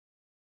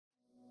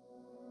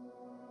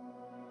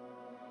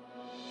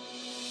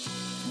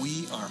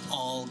are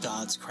all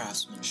God's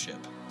craftsmanship,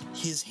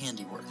 His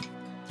handiwork.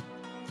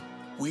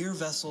 We are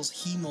vessels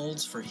He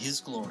molds for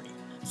His glory,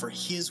 for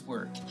His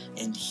work,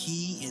 and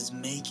He is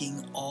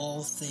making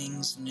all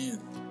things new.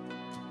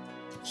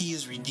 He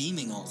is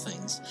redeeming all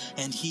things,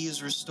 and He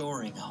is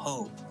restoring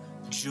hope,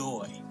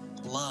 joy,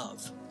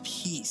 love,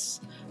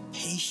 peace,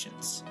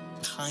 patience,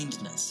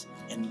 kindness,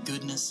 and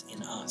goodness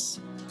in us.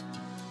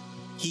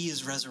 He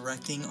is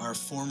resurrecting our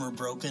former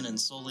broken and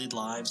sullied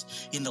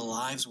lives into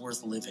lives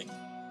worth living,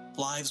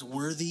 lives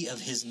worthy of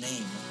His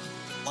name,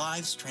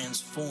 lives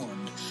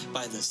transformed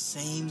by the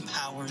same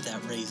power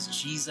that raised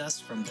Jesus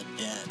from the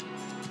dead.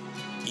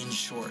 In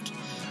short,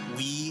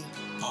 we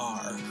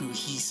are who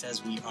He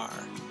says we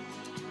are.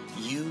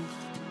 You,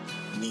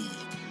 me,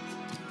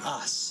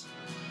 us,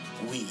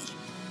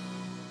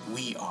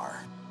 we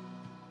are.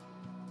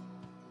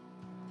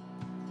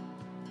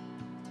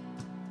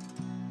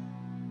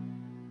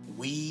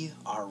 We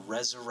are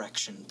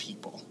resurrection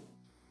people.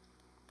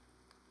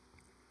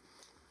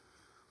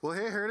 Well,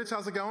 hey, Heritage,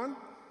 how's it going?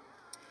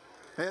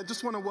 Hey, I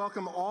just want to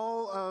welcome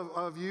all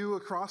of you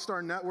across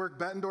our network,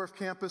 Bettendorf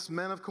campus,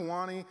 Men of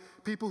Kewanee,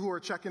 people who are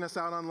checking us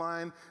out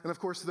online, and of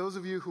course, those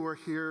of you who are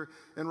here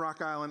in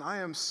Rock Island. I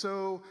am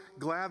so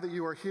glad that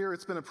you are here.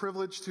 It's been a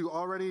privilege to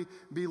already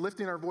be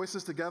lifting our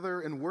voices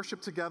together and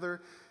worship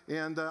together.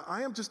 And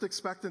I am just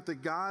expectant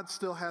that God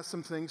still has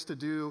some things to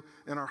do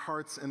in our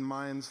hearts and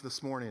minds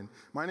this morning.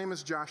 My name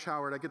is Josh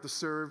Howard. I get to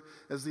serve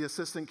as the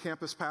assistant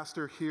campus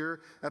pastor here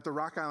at the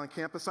Rock Island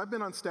campus. I've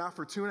been on staff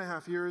for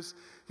 2.5 years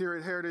here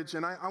at Heritage,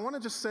 and I want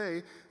to just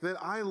say that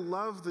I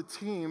love the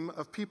team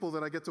of people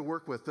that I get to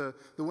work with. The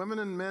women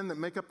and men that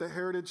make up the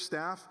Heritage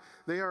staff,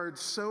 they are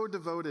so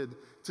devoted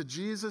to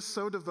Jesus,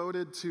 so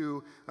devoted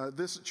to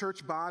this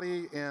church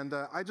body, and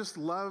I just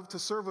love to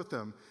serve with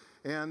them.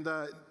 And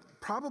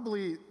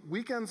probably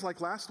weekends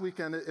like last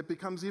weekend, it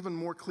becomes even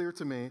more clear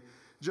to me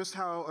just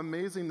how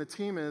amazing the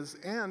team is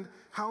and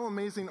how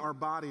amazing our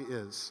body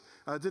is.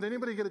 Did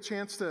anybody get a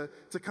chance to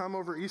come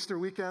over Easter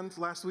weekend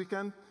last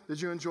weekend?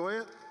 Did you enjoy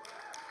it?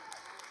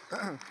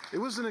 It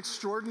was an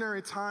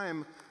extraordinary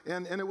time,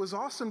 and it was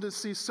awesome to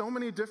see so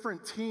many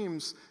different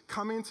teams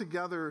coming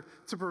together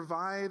to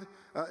provide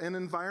an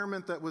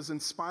environment that was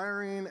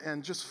inspiring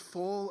and just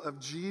full of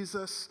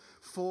Jesus,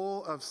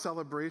 full of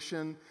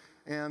celebration.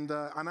 And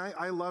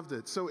I loved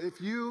it. So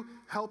if you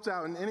helped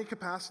out in any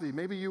capacity,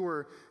 maybe you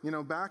were,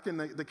 back in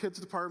the kids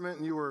department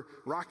and you were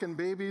rocking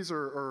babies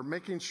or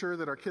making sure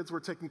that our kids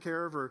were taken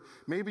care of, or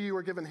maybe you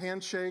were giving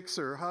handshakes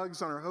or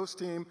hugs on our host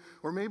team,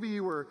 or maybe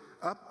you were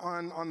up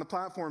on the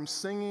platform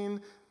singing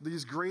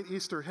these great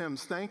Easter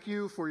hymns. Thank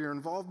you for your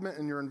involvement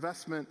and your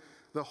investment.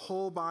 The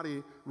whole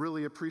body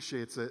really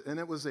appreciates it. And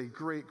it was a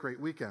great, great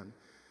weekend.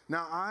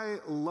 Now, I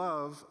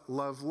love,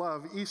 love,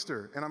 love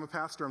Easter, and I'm a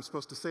pastor, I'm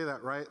supposed to say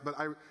that, right? But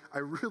I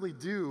really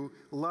do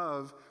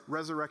love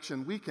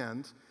Resurrection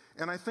Weekend,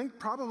 and I think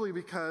probably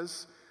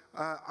because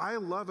I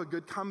love a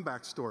good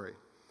comeback story.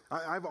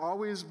 I've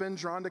always been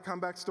drawn to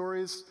comeback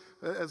stories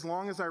as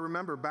long as I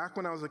remember. Back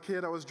when I was a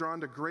kid, I was drawn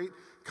to great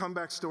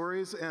comeback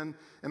stories, and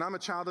I'm a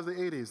child of the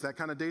 80s. That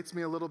kind of dates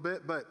me a little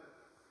bit, but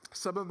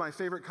some of my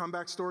favorite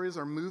comeback stories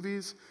are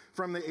movies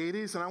from the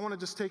 80s, and I want to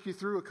just take you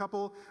through a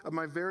couple of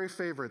my very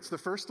favorites. The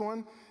first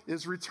one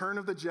is Return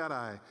of the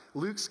Jedi.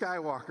 Luke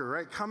Skywalker,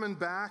 right? Coming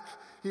back,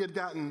 he had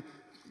gotten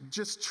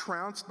just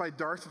trounced by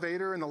Darth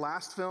Vader in the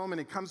last film, and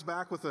he comes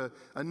back with a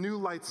new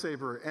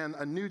lightsaber and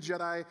a new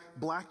Jedi,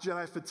 black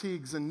Jedi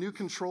fatigues, and new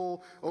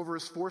control over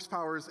his force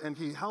powers, and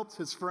he helped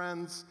his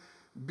friends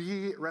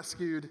be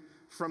rescued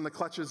from the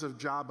clutches of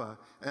Jabba.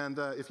 And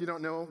if you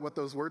don't know what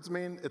those words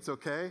mean, it's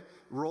okay.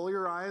 Roll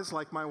your eyes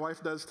like my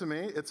wife does to me.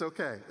 It's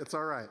okay. It's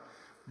all right.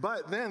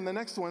 But then the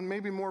next one,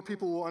 maybe more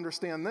people will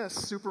understand this,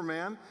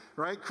 Superman,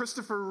 right?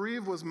 Christopher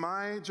Reeve was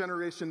my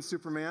generation's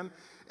Superman.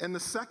 And the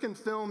second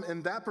film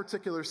in that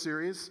particular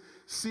series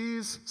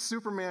sees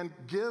Superman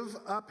give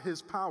up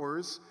his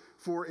powers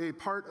for a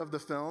part of the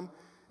film.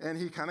 And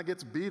he kind of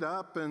gets beat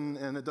up and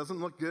it doesn't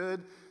look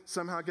good.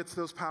 Somehow gets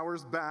those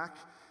powers back,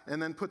 and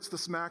then puts the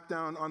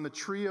smackdown on the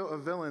trio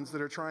of villains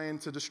that are trying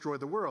to destroy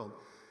the world.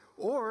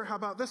 Or how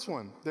about this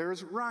one?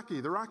 There's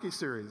Rocky, the Rocky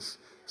series.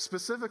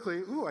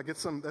 Specifically, I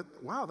get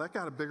wow, that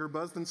got a bigger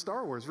buzz than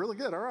Star Wars. Really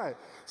good, all right.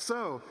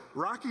 So,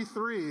 Rocky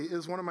 3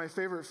 is one of my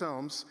favorite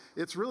films.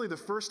 It's really the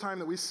first time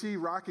that we see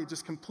Rocky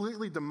just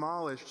completely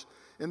demolished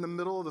in the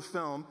middle of the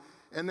film.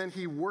 And then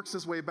he works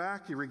his way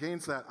back. He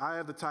regains that eye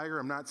of the tiger.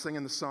 I'm not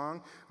singing the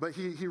song. But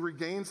he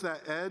regains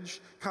that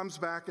edge, comes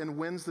back, and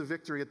wins the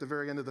victory at the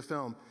very end of the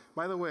film.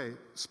 By the way,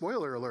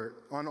 spoiler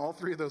alert on all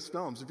three of those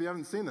films. If you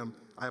haven't seen them,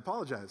 I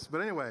apologize.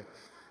 But anyway,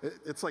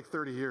 it's like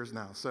 30 years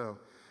now.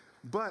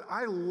 But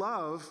I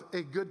love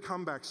a good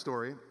comeback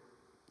story.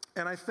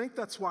 And I think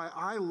that's why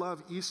I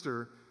love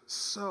Easter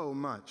so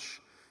much.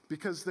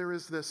 Because there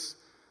is this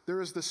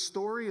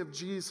story of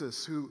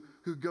Jesus who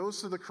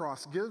goes to the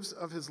cross, gives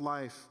of his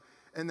life,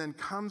 and then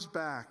comes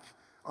back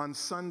on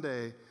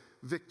Sunday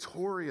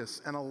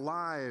victorious and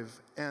alive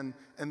and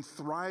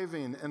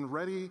thriving and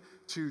ready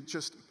to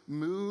just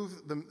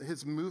move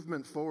his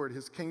movement forward,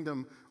 his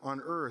kingdom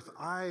on earth.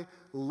 I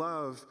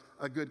love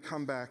a good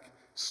comeback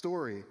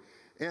story.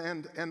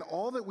 And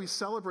all that we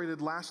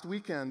celebrated last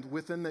weekend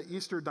within the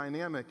Easter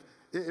dynamic,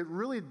 it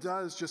really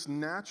does just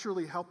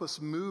naturally help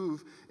us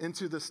move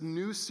into this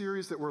new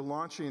series that we're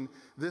launching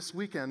this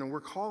weekend, and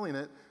we're calling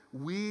it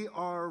We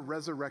Are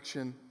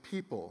Resurrection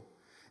People.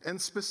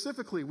 And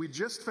specifically, we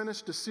just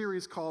finished a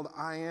series called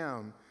I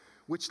Am,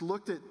 which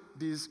looked at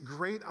these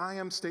great I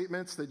am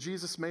statements that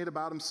Jesus made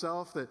about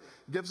himself that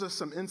gives us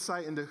some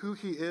insight into who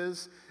he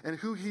is and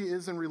who he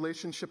is in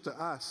relationship to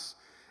us.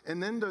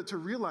 And then to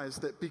realize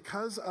that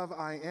because of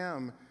I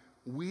am,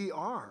 we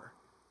are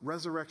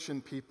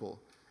resurrection people.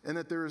 And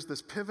that there is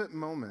this pivot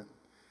moment,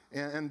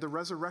 and the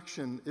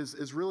resurrection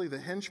is really the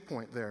hinge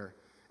point there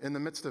in the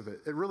midst of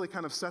it. It really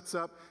kind of sets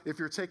up, if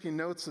you're taking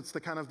notes, it's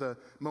the kind of the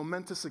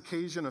momentous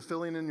occasion of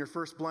filling in your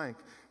first blank,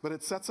 but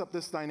it sets up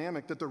this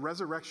dynamic that the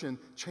resurrection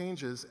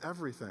changes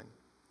everything.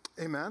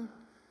 Amen?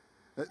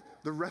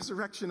 The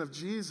resurrection of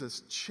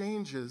Jesus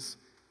changes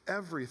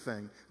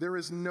everything. There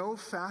is no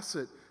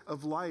facet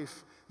of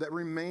life that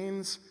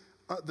remains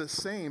the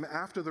same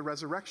after the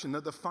resurrection,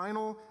 that the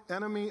final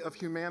enemy of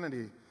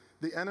humanity,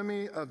 the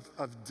enemy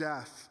of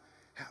death,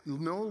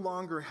 no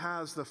longer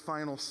has the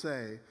final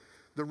say.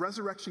 The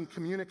resurrection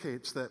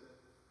communicates that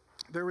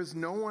there is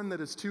no one that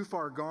is too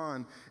far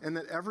gone and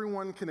that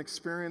everyone can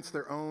experience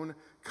their own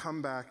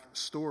comeback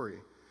story.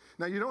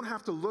 Now, you don't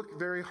have to look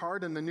very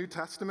hard in the New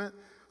Testament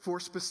for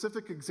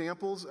specific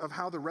examples of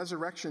how the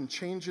resurrection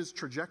changes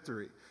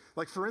trajectory.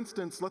 Like, for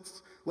instance,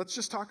 let's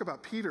just talk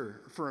about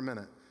Peter for a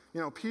minute. You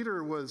know,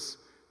 Peter was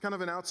kind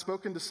of an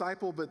outspoken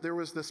disciple, but there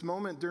was this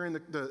moment during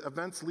the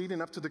events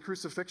leading up to the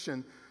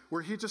crucifixion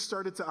where he just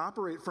started to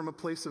operate from a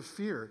place of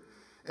fear.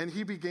 And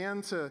he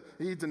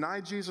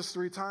denied Jesus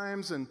 3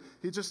 times, and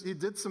he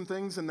did some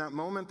things in that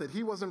moment that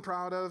he wasn't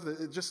proud of.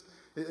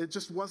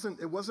 It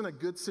wasn't a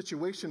good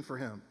situation for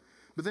him.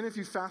 But then if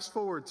you fast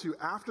forward to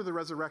after the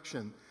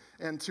resurrection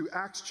and to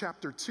Acts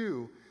chapter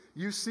 2,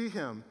 you see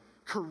him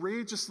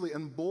courageously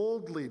and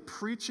boldly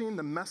preaching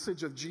the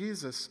message of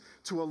Jesus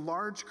to a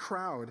large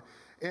crowd.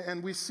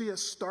 And we see a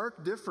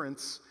stark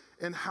difference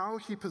in how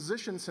he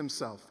positions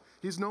himself.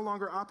 He's no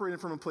longer operating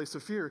from a place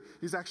of fear.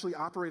 He's actually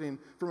operating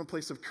from a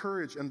place of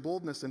courage and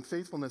boldness and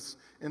faithfulness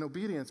and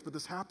obedience. But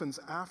this happens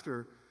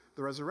after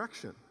the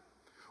resurrection.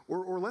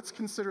 Or let's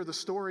consider the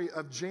story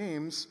of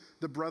James,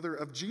 the brother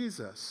of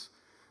Jesus.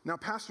 Now,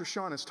 Pastor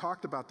Sean has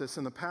talked about this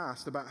in the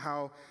past, about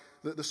how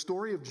the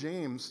story of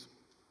James,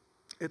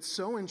 it's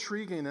so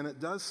intriguing, and it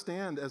does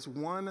stand as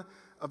one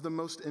of the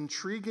most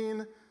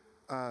intriguing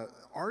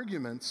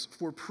arguments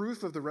for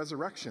proof of the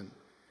resurrection.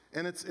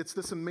 And it's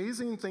this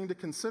amazing thing to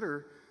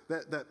consider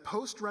that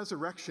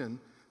post-resurrection,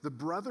 the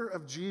brother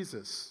of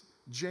Jesus,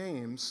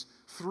 James,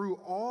 threw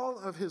all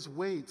of his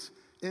weight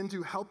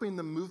into helping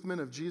the movement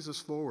of Jesus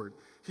forward.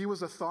 He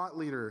was a thought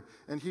leader,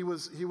 and he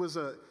was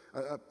a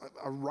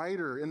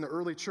writer in the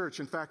early church.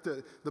 In fact,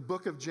 the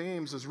book of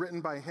James is written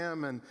by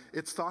him, and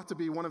it's thought to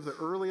be one of the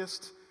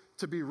earliest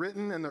to be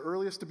written and the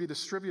earliest to be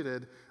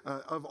distributed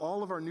of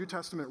all of our New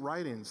Testament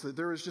writings. That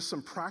there is just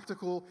some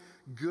practical,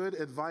 good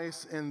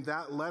advice in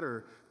that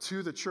letter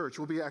to the church.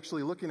 We'll be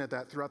actually looking at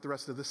that throughout the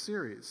rest of this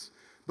series.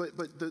 But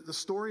the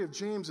story of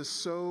James is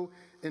so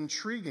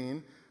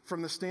intriguing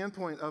from the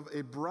standpoint of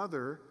a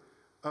brother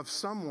of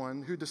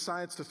someone who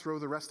decides to throw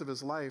the rest of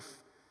his life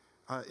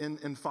in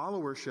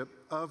followership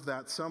of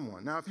that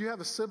someone. Now, if you have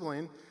a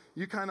sibling,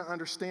 you kind of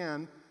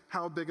understand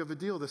how big of a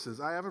deal this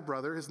is. I have a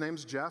brother. His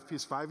name's Jeff.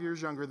 He's 5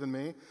 years younger than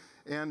me.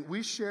 And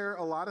we share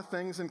a lot of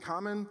things in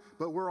common,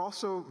 but we're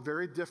also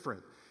very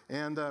different.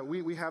 And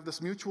we have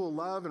this mutual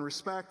love and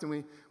respect,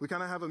 and we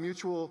kind of have a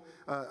mutual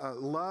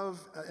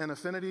love and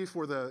affinity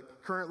for the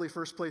currently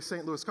first place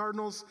St. Louis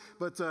Cardinals.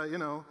 But,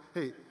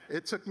 hey,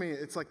 it's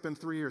like been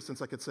 3 years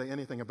since I could say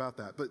anything about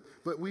that.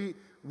 But we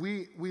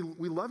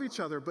love each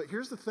other. But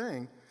here's the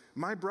thing.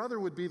 My brother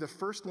would be the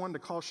first one to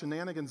call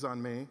shenanigans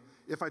on me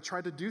if I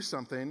tried to do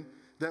something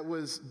that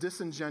was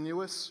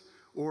disingenuous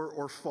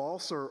or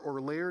false or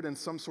layered in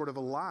some sort of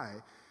a lie.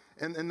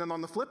 And then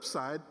on the flip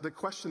side, the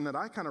question that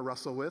I kind of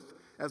wrestle with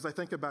as I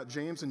think about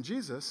James and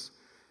Jesus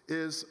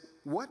is,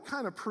 what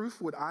kind of proof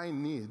would I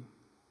need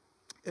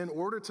in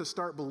order to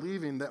start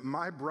believing that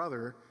my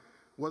brother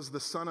was the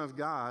Son of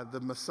God, the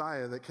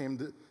Messiah that came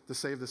to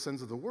save the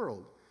sins of the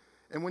world?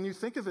 And when you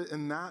think of it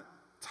in that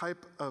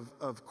type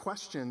of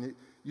question,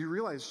 you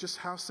realize just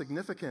how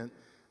significant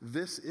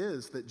this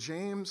is, that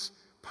James,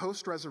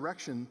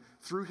 post-resurrection,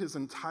 threw his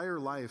entire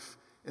life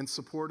in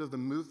support of the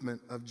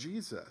movement of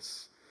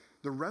Jesus.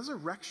 The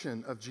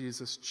resurrection of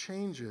Jesus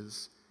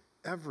changes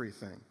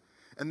everything.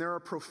 And there are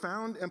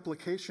profound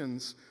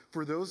implications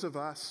for those of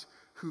us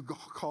who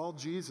call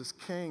Jesus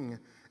King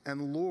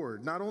and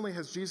Lord. Not only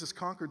has Jesus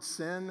conquered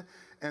sin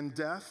and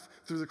death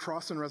through the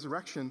cross and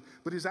resurrection,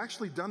 but he's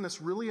actually done this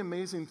really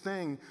amazing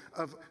thing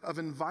of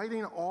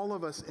inviting all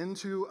of us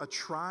into a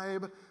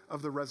tribe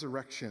of the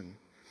resurrection.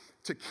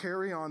 to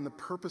carry on the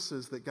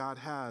purposes that God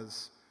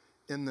has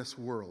in this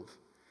world.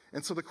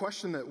 And so the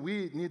question that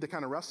we need to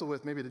kind of wrestle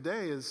with maybe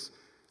today is,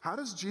 how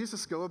does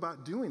Jesus go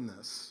about doing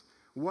this?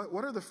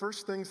 What are the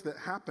first things that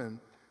happen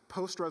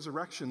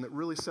post-resurrection that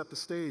really set the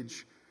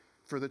stage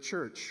for the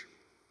church?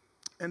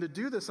 And to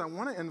do this, I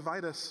want to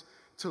invite us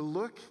to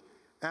look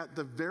at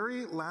the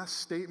very last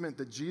statement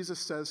that Jesus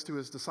says to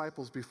his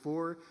disciples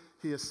before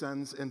he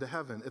ascends into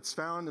heaven. It's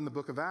found in the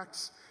book of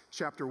Acts,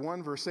 chapter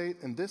 1, verse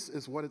 8, and this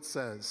is what it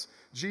says.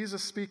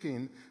 Jesus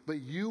speaking,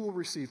 "But you will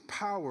receive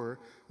power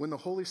when the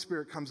Holy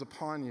Spirit comes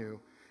upon you,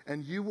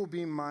 and you will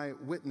be my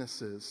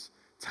witnesses,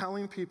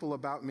 telling people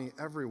about me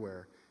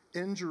everywhere,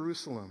 in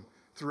Jerusalem,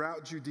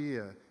 throughout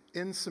Judea,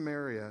 in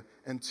Samaria,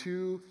 and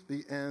to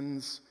the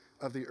ends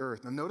of the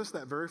earth." Now notice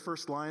that very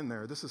first line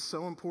there. This is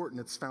so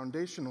important. It's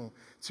foundational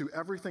to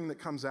everything that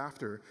comes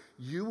after.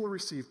 You will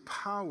receive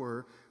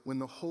power when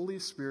the Holy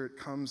Spirit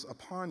comes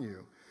upon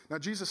you. Now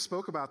Jesus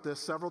spoke about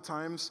this several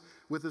times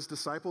with his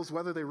disciples.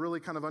 Whether they really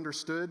kind of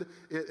understood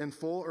it in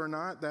full or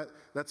not,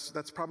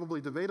 that's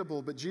probably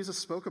debatable, but Jesus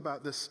spoke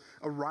about this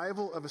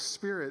arrival of a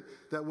Spirit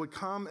that would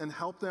come and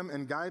help them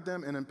and guide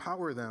them and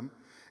empower them.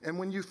 And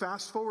when you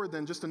fast forward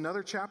then just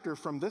another chapter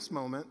from this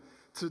moment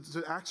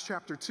to Acts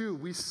chapter 2,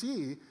 we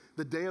see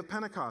the day of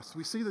Pentecost.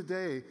 We see the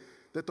day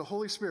that the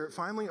Holy Spirit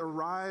finally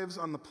arrives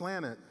on the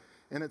planet.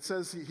 And it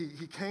says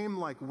he came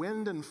like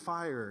wind and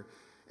fire.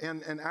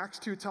 And Acts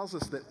 2 tells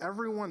us that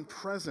everyone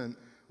present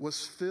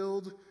was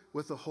filled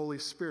with the Holy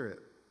Spirit.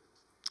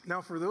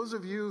 Now, for those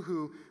of you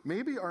who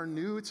maybe are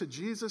new to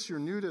Jesus, you're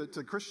new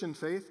to Christian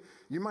faith,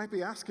 you might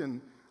be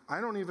asking, I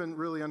don't even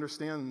really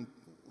understand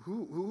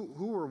who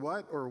or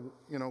what, or,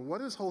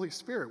 what is Holy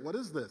Spirit? What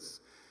is this?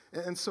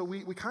 And so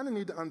we kind of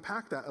need to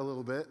unpack that a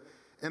little bit.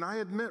 And I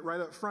admit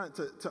right up front,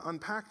 to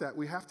unpack that,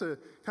 we have to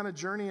kind of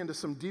journey into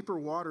some deeper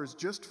waters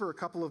just for a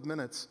couple of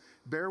minutes.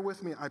 Bear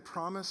with me. I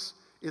promise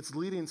it's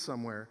leading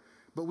somewhere.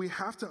 But we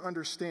have to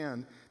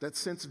understand that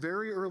since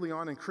very early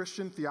on in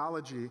Christian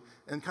theology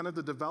and kind of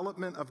the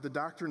development of the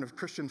doctrine of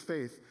Christian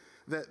faith,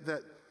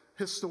 that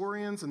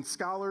historians and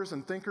scholars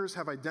and thinkers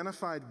have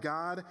identified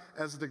God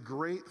as the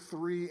great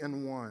three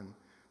in one.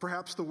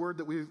 Perhaps the word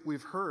that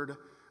we've heard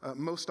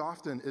most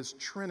often is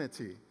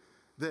Trinity.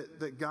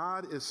 That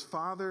God is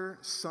Father,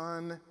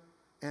 Son,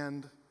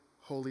 and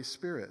Holy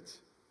Spirit.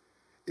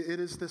 It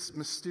is this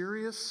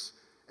mysterious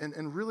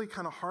and really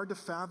kind of hard to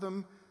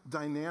fathom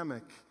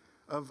dynamic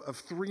of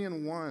three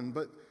in one,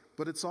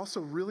 but it's also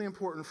really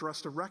important for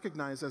us to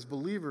recognize as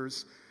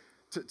believers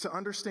to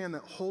understand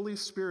that Holy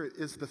Spirit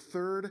is the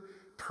third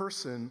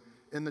person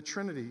in the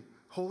Trinity.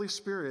 Holy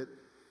Spirit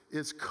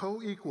is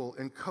co-equal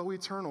and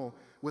co-eternal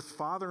with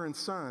Father and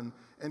Son,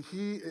 and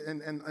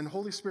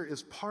Holy Spirit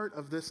is part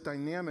of this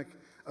dynamic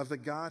of the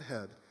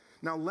Godhead.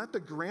 Now let the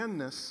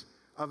grandness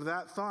of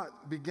that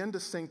thought begin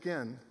to sink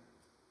in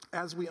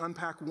as we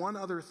unpack one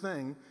other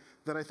thing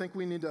that I think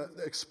we need to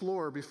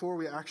explore before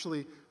we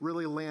actually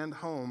really land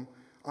home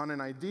on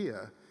an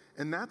idea.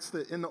 And that's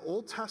that in the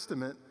Old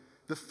Testament,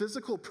 the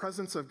physical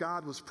presence of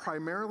God was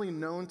primarily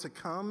known to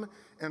come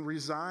and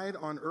reside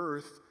on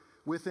earth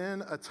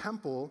within a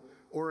temple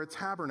or a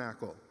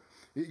tabernacle.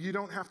 You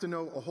don't have to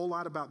know a whole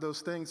lot about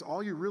those things.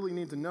 All you really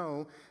need to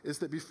know is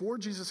that before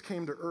Jesus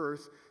came to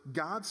earth,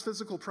 God's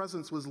physical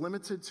presence was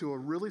limited to a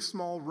really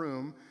small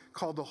room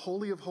called the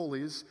Holy of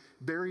Holies,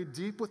 buried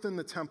deep within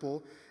the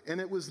temple, and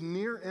it was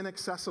near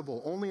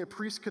inaccessible. Only a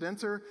priest could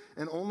enter,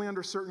 and only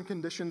under certain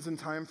conditions and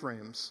time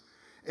frames.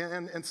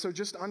 And so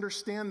just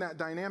understand that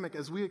dynamic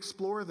as we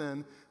explore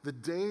then the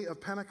day of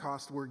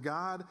Pentecost, where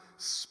God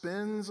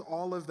spins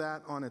all of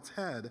that on its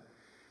head.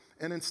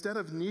 And instead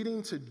of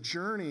needing to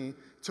journey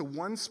to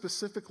one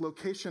specific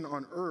location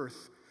on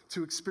earth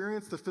to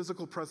experience the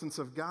physical presence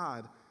of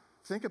God,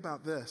 think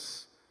about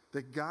this,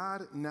 that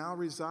God now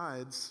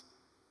resides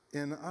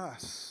in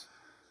us.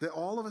 That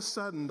all of a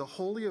sudden, the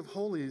Holy of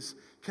Holies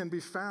can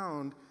be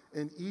found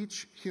in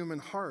each human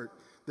heart.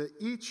 That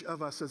each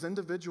of us as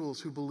individuals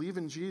who believe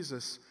in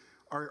Jesus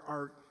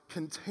are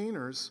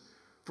containers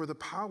for the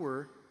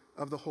power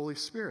of the Holy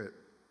Spirit.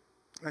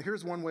 Now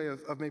here's one way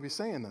of maybe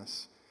saying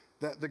this.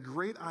 That the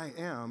great I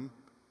am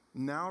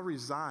now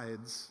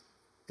resides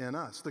in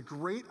us. The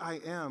great I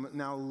am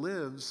now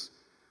lives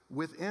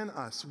within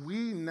us.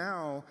 We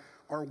now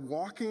are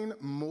walking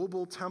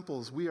mobile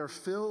temples. We are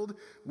filled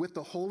with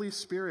the Holy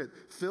Spirit,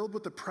 filled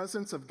with the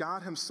presence of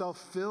God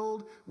Himself,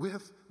 filled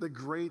with the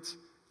great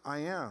I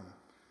am.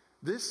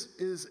 This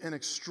is an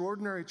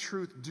extraordinary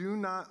truth. Do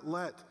not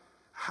let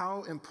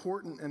how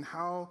important and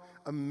how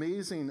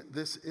amazing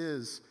this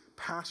is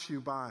pass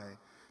you by,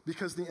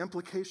 because the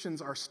implications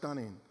are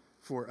stunning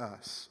for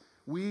us.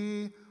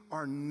 We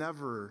are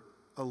never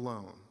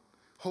alone.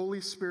 Holy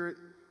Spirit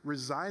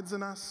resides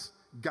in us,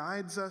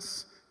 guides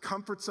us,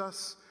 comforts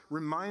us,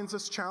 reminds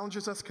us,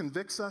 challenges us,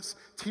 convicts us,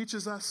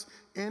 teaches us.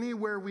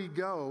 Anywhere we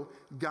go,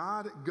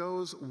 God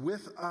goes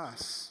with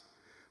us.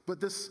 But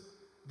this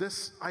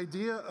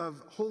idea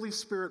of Holy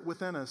Spirit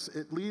within us,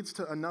 it leads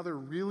to another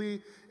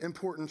really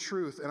important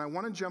truth. And I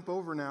want to jump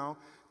over now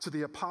to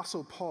the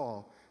Apostle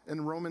Paul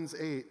in Romans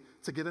 8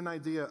 to get an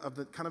idea of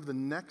the kind of the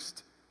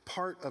next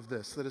part of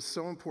this that is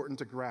so important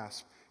to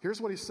grasp.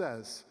 Here's what he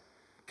says.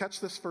 Catch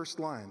this first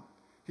line.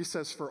 He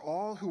says, "For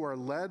all who are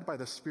led by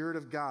the Spirit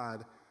of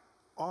God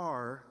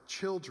are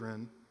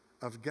children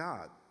of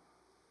God."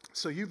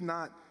 So you've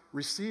not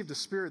received a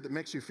spirit that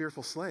makes you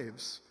fearful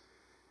slaves.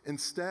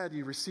 Instead,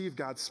 you received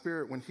God's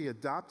Spirit when he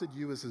adopted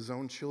you as his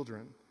own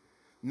children.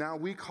 Now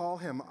we call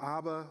him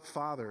Abba,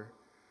 Father,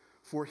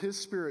 for his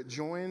Spirit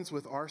joins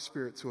with our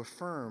spirit to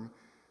affirm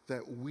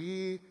that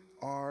we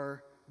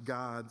are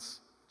God's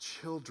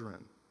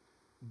children.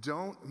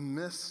 Don't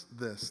miss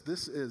this.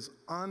 This is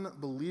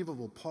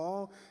unbelievable.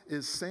 Paul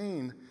is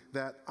saying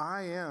that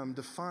I am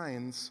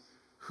defines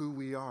who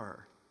we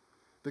are.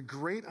 The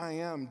great I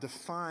am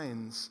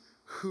defines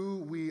who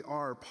we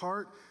are.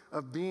 Part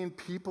of being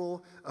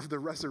people of the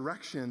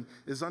resurrection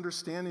is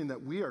understanding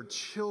that we are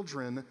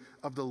children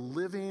of the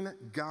living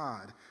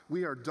God.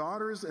 We are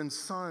daughters and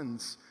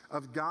sons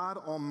of God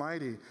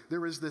Almighty.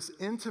 There is this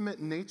intimate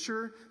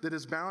nature that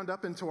is bound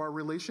up into our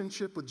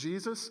relationship with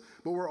Jesus,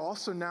 but we're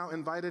also now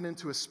invited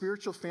into a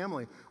spiritual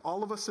family.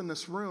 All of us in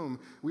this room,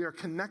 we are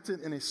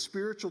connected in a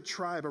spiritual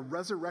tribe, a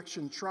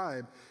resurrection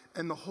tribe,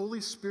 and the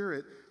Holy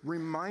Spirit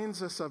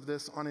reminds us of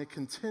this on a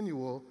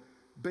continual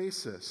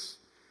basis.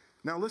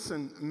 Now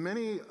listen,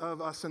 many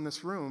of us in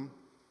this room,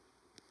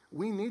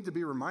 we need to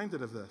be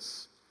reminded of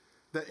this,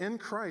 that in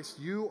Christ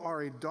you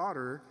are a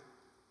daughter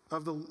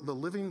of the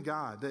living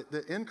God,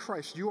 that in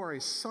Christ you are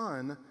a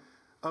son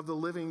of the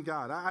living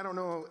God. I don't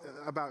know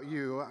about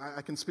you,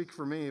 I can speak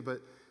for me,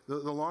 but the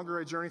longer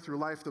I journey through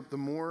life, the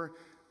more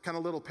kind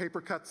of little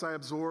paper cuts I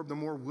absorb, the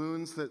more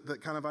wounds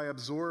that kind of I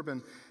absorb.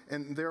 And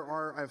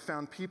I've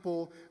found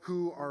people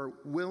who are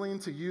willing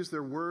to use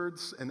their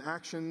words and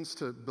actions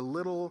to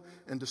belittle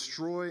and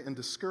destroy and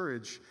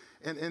discourage.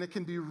 And it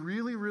can be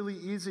really, really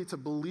easy to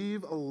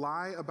believe a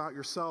lie about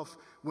yourself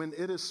when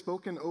it is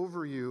spoken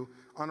over you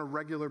on a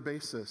regular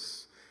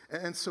basis.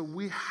 And so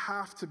we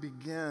have to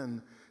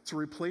begin to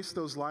replace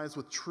those lies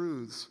with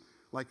truths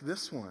like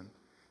this one,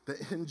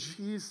 that in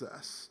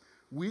Jesus,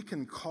 we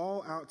can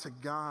call out to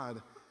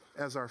God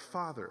as our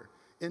Father.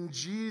 In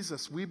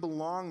Jesus, we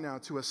belong now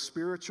to a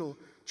spiritual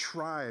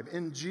tribe.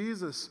 In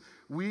Jesus,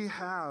 we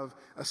have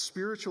a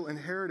spiritual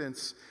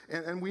inheritance.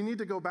 And we need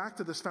to go back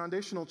to this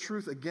foundational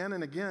truth again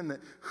and again, that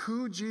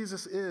who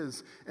Jesus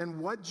is and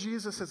what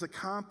Jesus has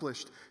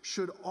accomplished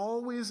should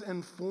always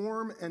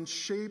inform and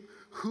shape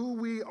who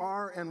we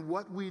are and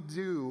what we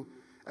do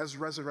as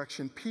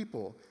resurrection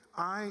people.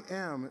 I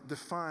am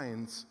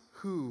defines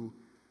who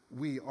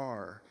we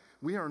are.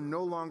 We are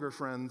no longer,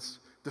 friends,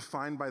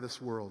 defined by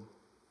this world.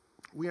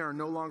 We are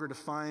no longer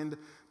defined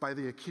by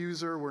the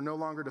accuser. We're no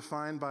longer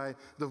defined by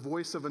the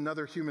voice of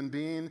another human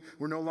being.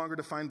 We're no longer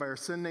defined by our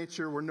sin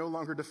nature. We're no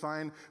longer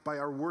defined by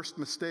our worst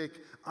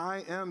mistake.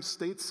 I am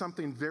states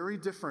something very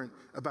different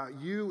about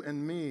you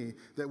and me,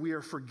 that we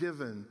are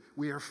forgiven,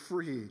 we are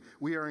free,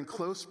 we are in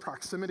close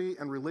proximity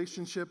and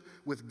relationship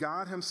with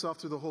God himself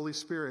through the Holy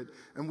Spirit,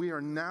 and we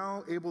are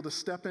now able to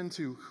step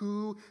into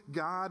who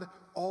God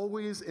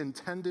always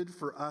intended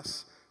for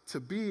us to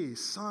be,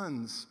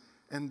 sons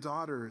and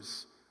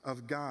daughters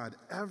of God.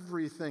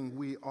 Everything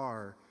we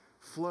are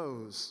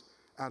flows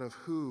out of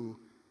who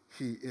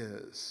he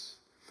is.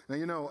 Now,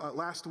 you know,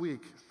 last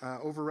week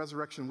over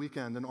Resurrection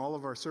Weekend, and all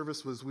of our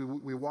service was,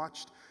 we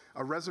watched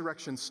a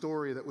resurrection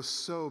story that was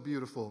so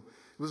beautiful.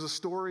 It was a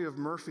story of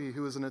Murphy,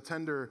 who is an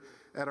attender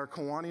at our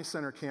Kewanee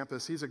Center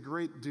campus. He's a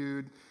great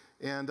dude,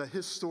 and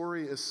his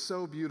story is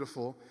so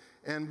beautiful.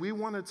 And we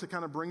wanted to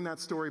kind of bring that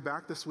story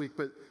back this week,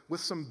 but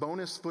with some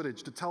bonus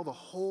footage to tell the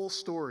whole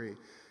story.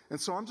 And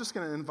so I'm just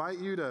going to invite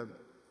you to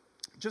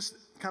just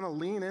kind of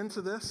lean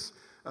into this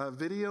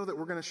video that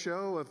we're going to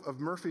show of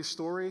Murphy's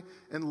story,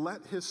 and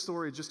let his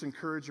story just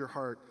encourage your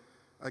heart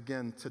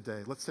again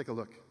today. Let's take a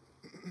look.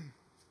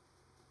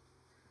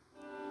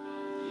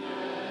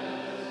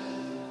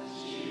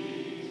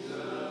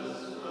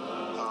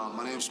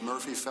 My name's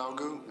Murphy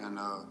Falgu, and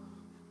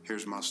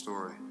here's my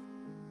story.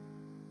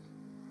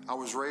 I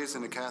was raised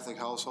in a Catholic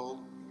household,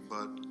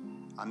 but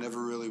I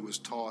never really was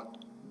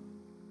taught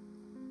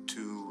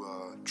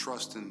to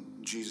trust in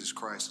Jesus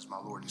Christ as my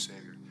Lord and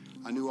Savior.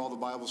 I knew all the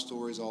Bible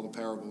stories, all the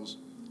parables,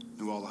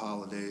 knew all the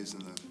holidays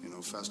and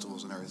the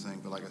festivals and everything,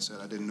 but like I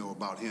said, I didn't know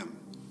about him.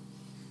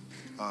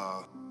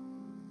 I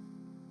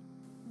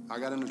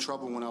got into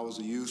trouble when I was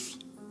a youth.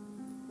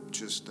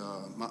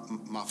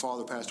 My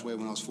father passed away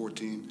when I was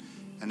 14,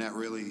 and that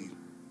really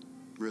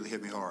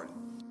hit me hard.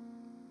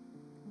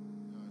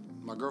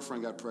 My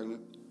girlfriend got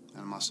pregnant,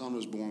 and my son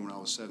was born when I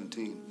was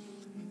 17.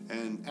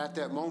 And at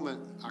that moment,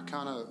 I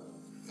kind of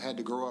had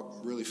to grow up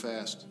really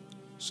fast.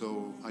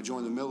 So I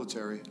joined the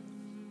military.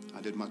 I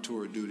did my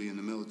tour of duty in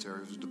the military.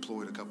 I was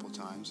deployed a couple of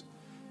times.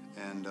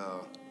 And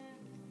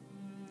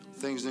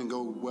things didn't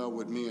go well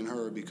with me and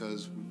her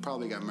because we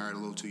probably got married a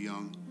little too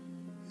young.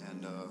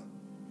 And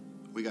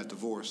we got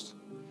divorced.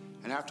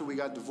 And after we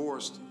got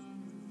divorced,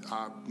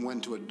 I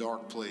went to a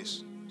dark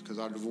place because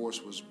our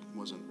divorce was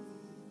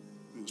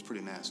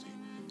pretty nasty.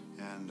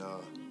 And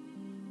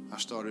I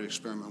started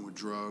experimenting with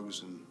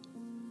drugs and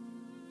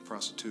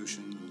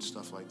prostitution and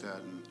stuff like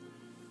that. And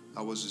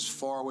I was as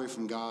far away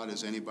from God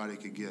as anybody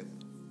could get.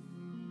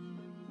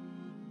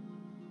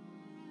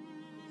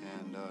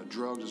 And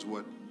drugs is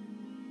what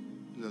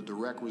the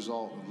direct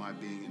result of my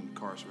being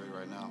incarcerated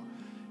right now.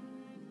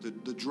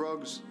 The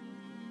drugs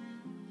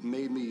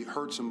made me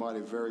hurt somebody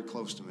very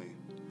close to me,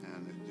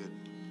 and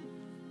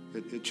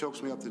it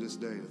chokes me up to this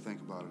day to think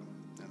about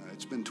it. And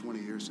it's been 20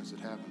 years since it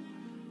happened.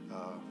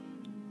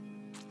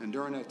 And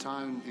during that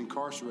time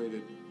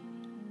incarcerated,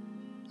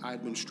 I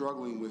had been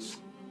struggling with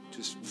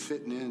just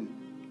fitting in,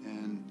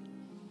 and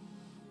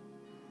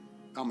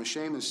I'm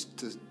ashamed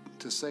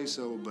to say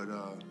so, but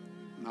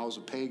I was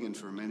a pagan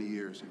for many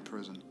years in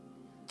prison,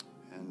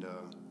 and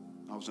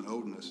I was an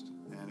Odinist,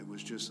 and it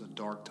was just a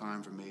dark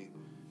time for me,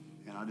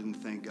 and I didn't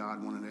think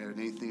God wanted to have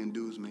anything to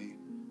do with me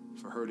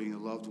for hurting a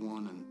loved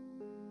one.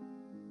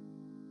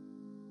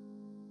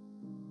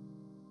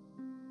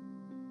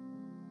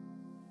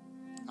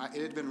 And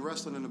it had been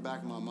wrestling in the back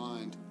of my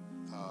mind,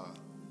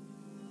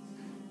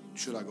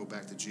 should I go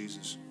back to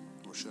Jesus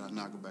or should I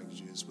not go back to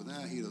Jesus? But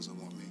he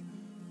doesn't want me.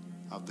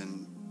 I've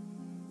been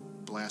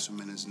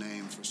blaspheming his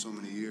name for so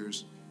many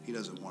years. He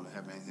doesn't want to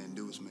have anything to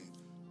do with me.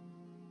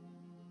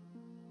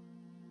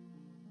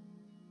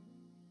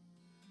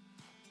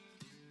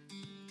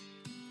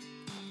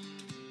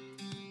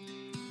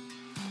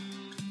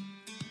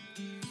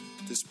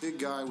 This big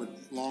guy with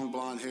long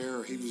blonde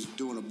hair, he was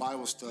doing a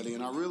Bible study,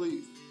 and I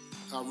really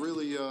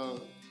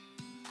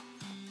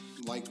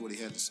liked what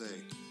he had to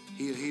say.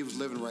 He was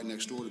living right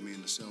next door to me,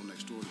 in the cell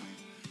next door to me.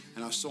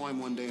 And I saw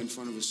him one day in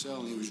front of his cell,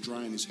 and he was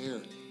drying his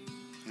hair.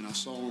 And I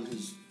saw on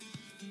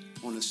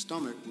his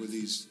stomach were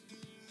these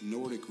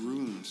Nordic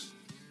runes.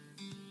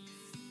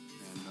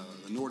 And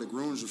the Nordic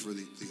runes are for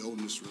the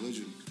Odinist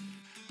religion.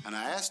 And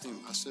I asked him,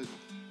 I said,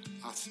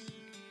 I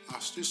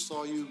just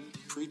saw you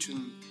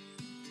preaching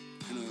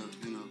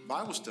in a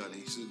Bible study.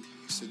 He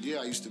said,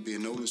 yeah, I used to be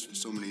an Odinist for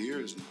so many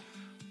years. And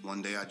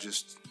one day I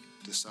just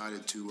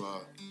decided to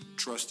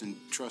trust in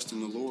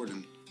the Lord,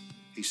 and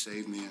he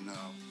saved me and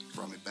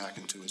brought me back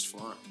into his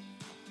flock.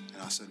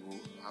 And I said, well,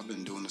 I've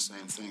been doing the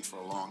same thing for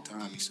a long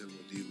time. He said,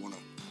 well, do you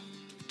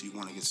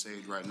want to get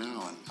saved right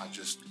now? And I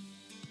just,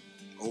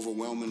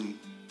 overwhelming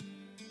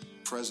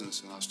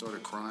presence, and I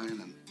started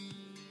crying, and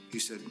he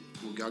said,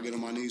 well, I'll get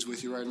on my knees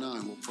with you right now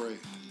and we'll pray.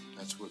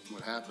 That's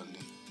what happened.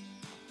 And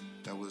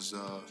that was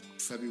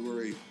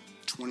February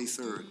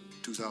 23rd,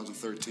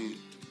 2013.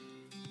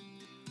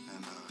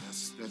 And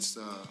that's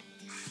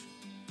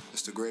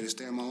the greatest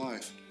day of my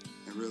life.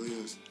 It really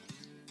is.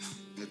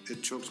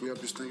 It chokes me up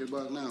just thinking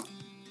about it now.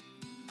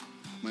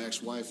 My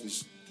ex-wife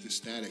is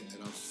ecstatic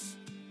that I've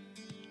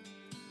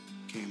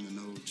came to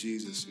know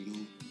Jesus, you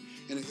know.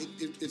 And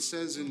it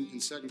says in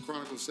 2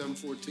 Chronicles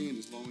 7:14,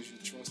 as long as you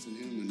trust in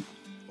him and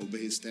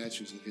obey his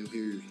statutes, he'll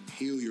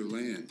heal your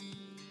land.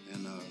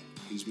 And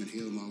he's been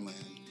healing my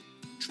land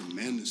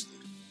tremendously.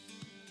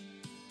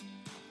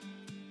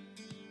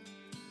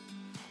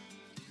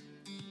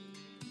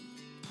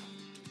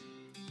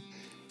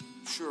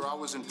 Sure, I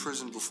was in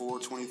prison before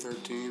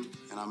 2013,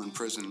 and I'm in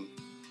prison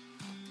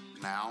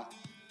now,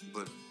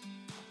 but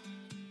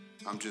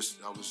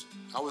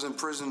I was in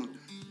prison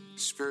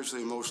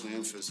spiritually, emotionally,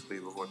 and physically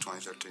before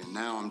 2013.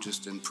 Now I'm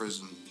just in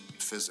prison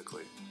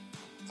physically.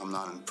 I'm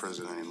not in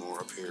prison anymore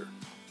up here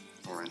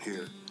or in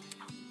here.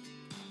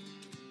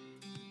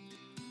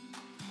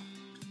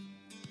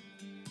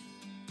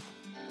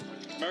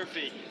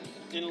 Murphy,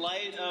 in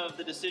light of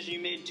the decision you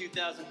made in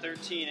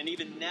 2013, and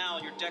even now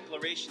your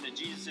declaration that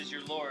Jesus is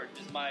your Lord,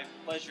 it is my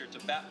pleasure to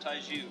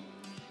baptize you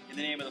in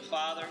the name of the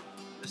Father,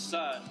 the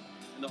Son,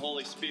 and the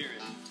Holy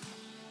Spirit.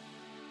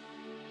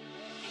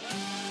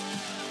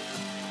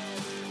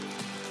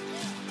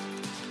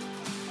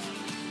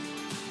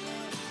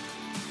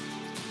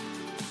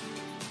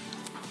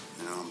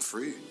 You know, I'm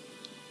free.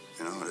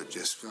 You know, it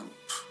just...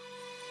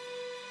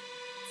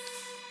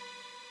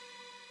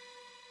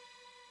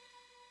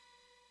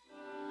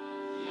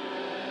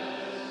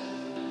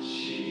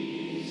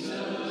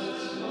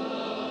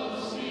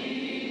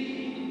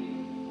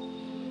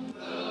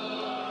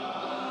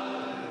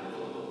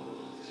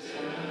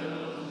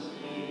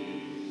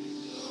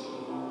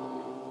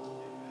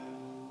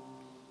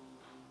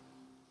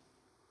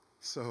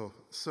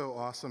 So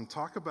awesome.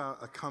 Talk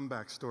about a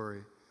comeback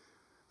story.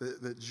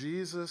 That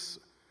Jesus,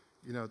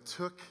 you know,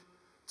 took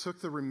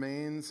the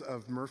remains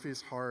of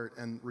Murphy's heart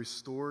and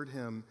restored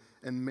him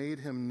and made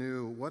him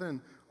new. What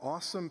an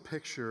awesome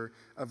picture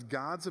of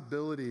God's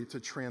ability to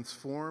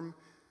transform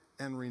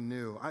and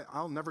renew.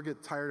 I'll never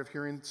get tired of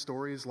hearing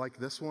stories like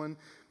this one,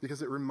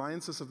 because it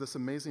reminds us of this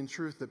amazing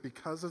truth that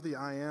because of the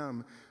I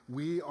Am,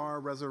 we are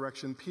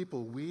resurrection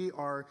people. We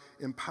are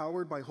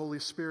empowered by Holy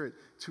Spirit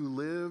to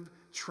live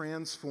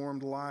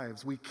transformed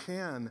lives. We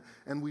can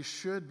and we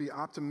should be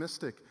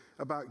optimistic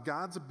about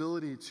God's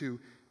ability to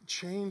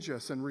change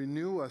us and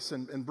renew us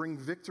and bring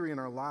victory in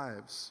our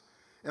lives.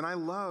 And I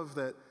love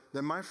that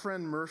my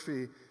friend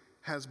Murphy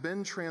has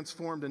been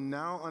transformed and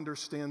now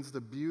understands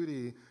the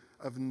beauty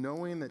of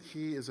knowing that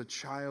he is a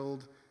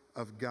child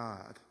of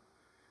God.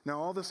 Now,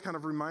 all this kind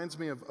of reminds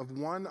me of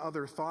one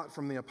other thought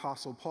from the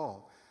Apostle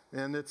Paul.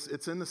 And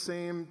it's in the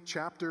same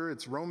chapter.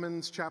 It's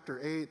Romans chapter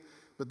 8.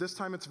 But this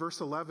time it's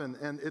verse 11.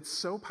 And it's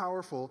so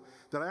powerful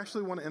that I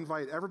actually want to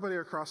invite everybody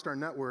across our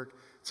network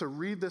to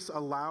read this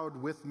aloud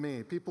with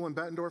me. People in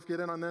Bettendorf, get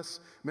in on this.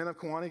 Men of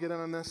Kewanee, get in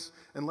on this.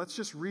 And let's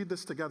just read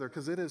this together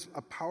because it is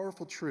a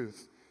powerful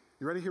truth.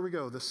 You ready? Here we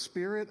go. The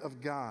Spirit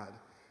of God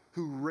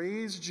who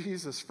raised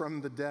Jesus from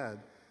the dead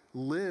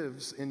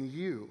lives in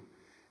you.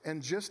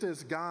 And just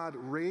as God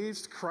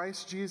raised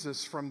Christ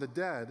Jesus from the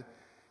dead,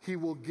 he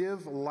will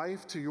give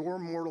life to your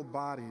mortal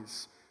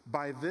bodies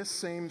by this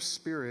same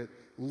Spirit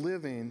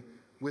living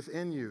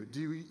within you.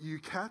 Do you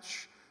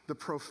catch the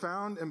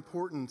profound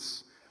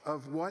importance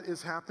of what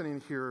is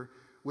happening here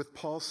with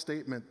Paul's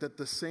statement that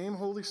the same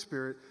Holy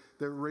Spirit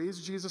that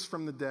raised Jesus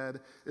from the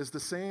dead is the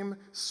same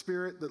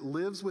Spirit that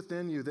lives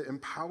within you, that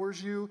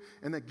empowers you,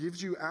 and that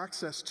gives you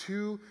access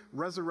to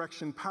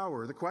resurrection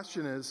power? The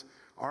question is,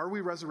 are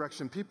we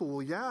resurrection people?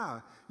 Well,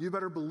 yeah, you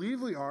better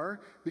believe we are,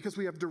 because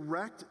we have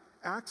direct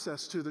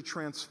access to the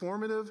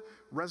transformative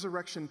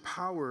resurrection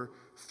power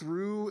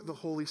through the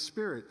Holy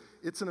Spirit.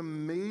 It's an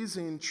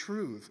amazing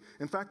truth.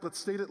 In fact, let's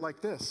state it like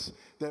this,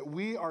 that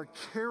we are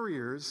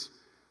carriers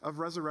of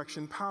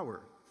resurrection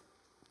power.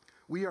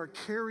 We are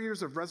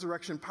carriers of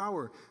resurrection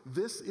power.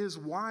 This is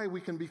why we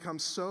can become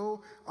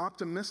so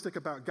optimistic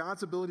about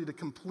God's ability to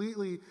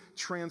completely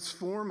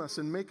transform us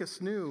and make us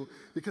new,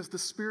 because the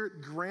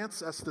Spirit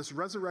grants us this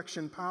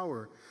resurrection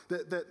power.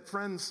 That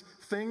friends,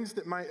 things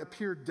that might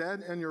appear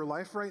dead in your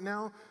life right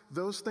now,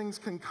 those things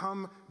can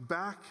come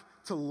back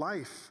to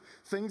life.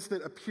 Things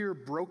that appear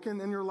broken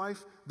in your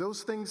life,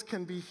 those things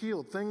can be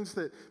healed. Things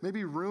that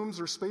maybe rooms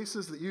or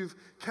spaces that you've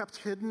kept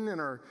hidden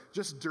and are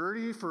just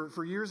dirty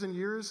for years and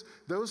years,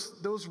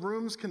 those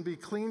rooms can be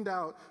cleaned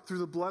out through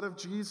the blood of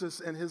Jesus,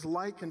 and his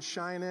light can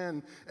shine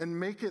in and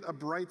make it a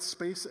bright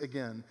space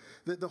again.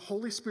 That the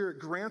Holy Spirit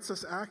grants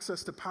us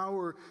access to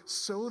power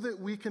so that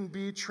we can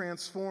be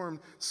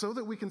transformed, so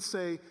that we can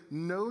say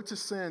no to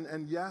sin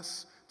and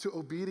yes to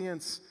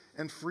obedience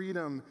and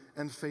freedom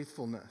and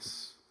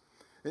faithfulness.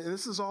 And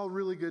this is all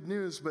really good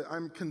news, but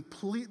I'm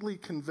completely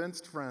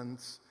convinced,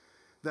 friends,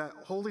 that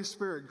Holy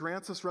Spirit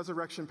grants us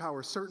resurrection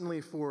power, certainly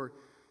for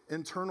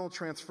internal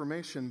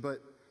transformation, but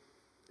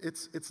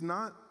it's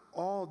not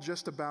all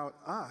just about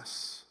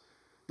us.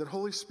 That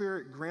Holy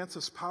Spirit grants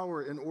us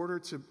power in order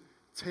to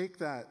take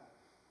that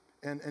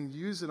and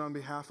use it on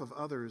behalf of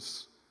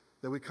others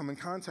that we come in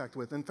contact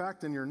with. In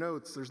fact, in your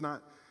notes, there's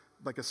not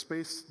like a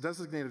space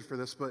designated for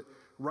this, but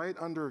right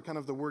under kind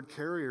of the word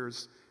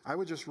carriers, I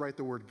would just write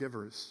the word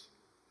givers.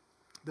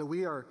 That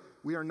we are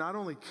not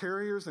only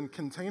carriers and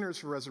containers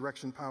for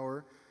resurrection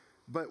power,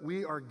 but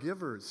we are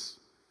givers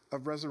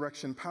of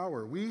resurrection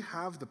power. We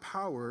have the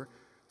power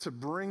to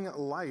bring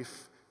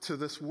life to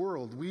this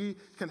world. We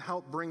can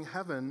help bring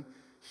heaven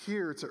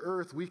here to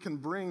earth. We can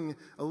bring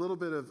a little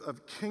bit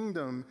of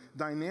kingdom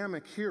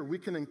dynamic here. We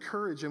can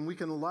encourage and we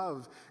can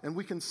love and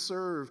we can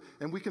serve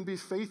and we can be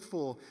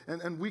faithful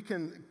and we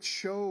can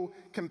show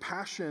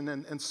compassion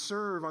and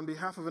serve on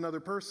behalf of another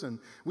person.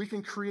 We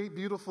can create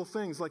beautiful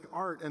things like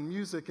art and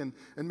music and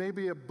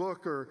maybe a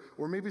book or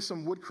maybe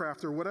some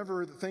woodcraft or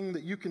whatever thing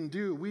that you can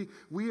do.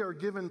 We are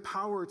given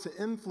power to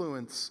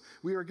influence.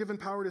 We are given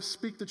power to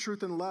speak the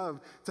truth in love,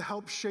 to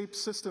help shape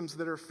systems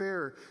that are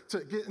fair,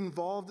 to get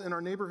involved in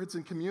our neighborhoods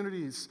and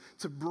communities,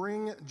 to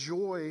bring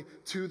joy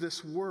to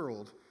this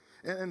world.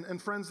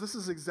 And friends, this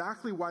is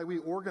exactly why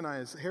we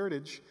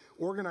Heritage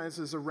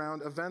organizes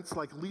around events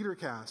like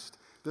LeaderCast,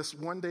 this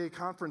one-day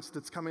conference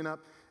that's coming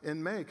up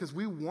in May, because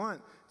we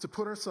want to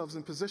put ourselves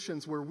in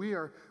positions where we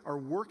are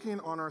working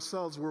on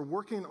ourselves, we're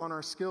working on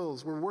our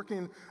skills, we're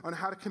working on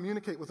how to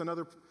communicate with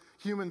another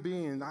human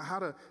being, how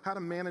to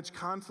manage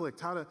conflict,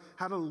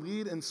 how to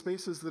lead in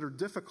spaces that are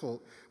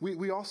difficult.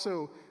 We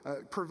also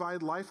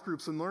provide life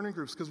groups and learning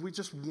groups because we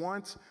just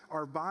want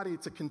our body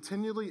to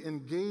continually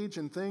engage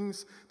in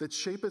things that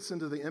shape us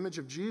into the image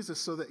of Jesus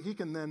so that he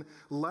can then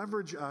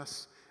leverage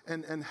us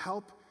and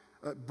help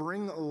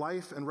bring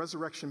life and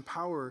resurrection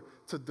power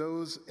to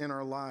those in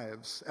our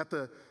lives. At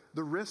the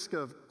risk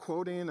of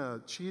quoting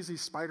a cheesy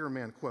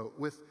Spider-Man quote,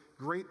 with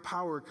great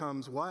power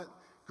comes what?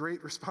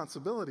 Great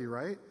responsibility,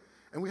 right?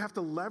 And we have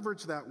to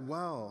leverage that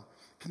well,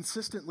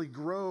 consistently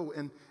grow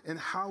in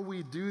how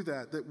we do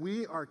that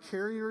we are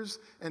carriers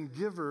and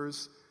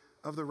givers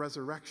of the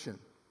resurrection.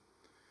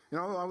 You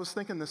know, I was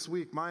thinking this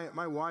week,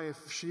 my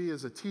wife, she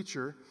is a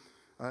teacher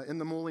in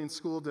the Moline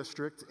School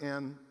District,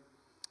 and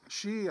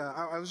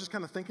I was just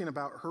kind of thinking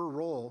about her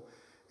role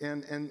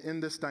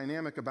in this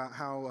dynamic about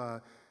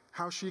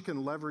how she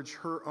can leverage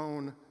her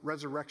own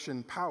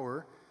resurrection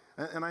power.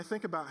 And I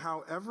think about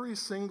how every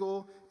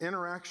single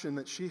interaction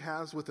that she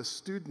has with a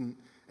student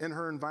in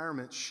her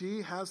environment,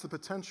 she has the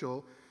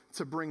potential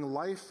to bring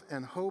life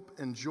and hope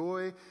and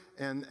joy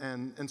and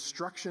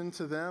instruction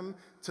to them,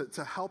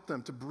 to help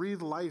them, to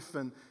breathe life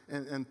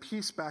and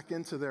peace back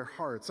into their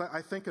hearts.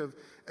 I think of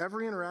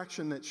every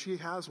interaction that she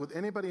has with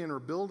anybody in her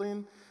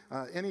building,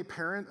 any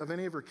parent of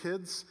any of her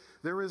kids.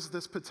 There is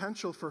this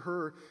potential for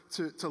her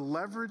to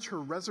leverage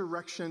her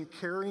resurrection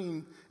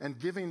carrying and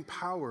giving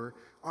power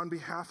on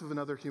behalf of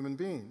another human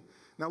being.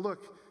 Now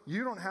look,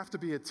 you don't have to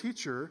be a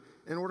teacher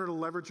in order to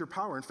leverage your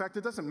power. In fact,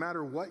 it doesn't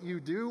matter what you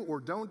do or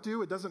don't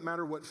do. It doesn't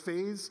matter what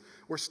phase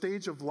or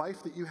stage of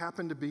life that you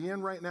happen to be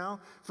in right now.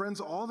 Friends,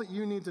 all that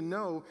you need to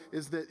know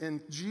is that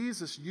in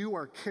Jesus, you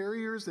are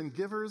carriers and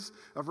givers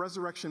of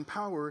resurrection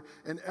power,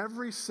 and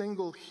every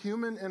single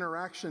human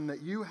interaction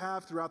that you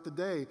have throughout the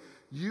day,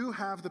 you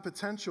have the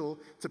potential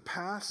to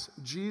pass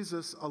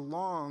Jesus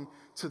along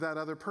to that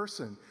other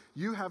person.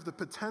 You have the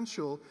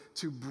potential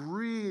to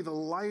breathe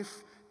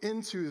life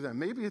into them.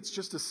 Maybe it's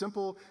just as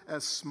simple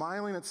as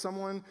smiling at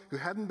someone who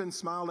hadn't been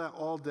smiled at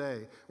all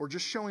day, or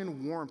just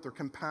showing warmth or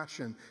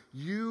compassion.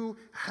 You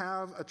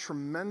have a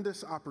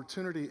tremendous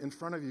opportunity in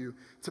front of you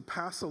to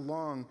pass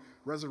along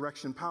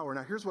resurrection power.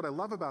 Now, here's what I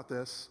love about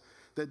this,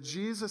 that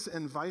Jesus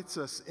invites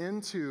us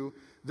into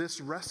this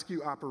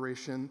rescue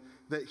operation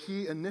that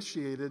he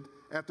initiated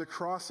at the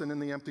cross and in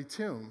the empty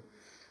tomb.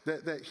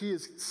 That he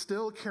is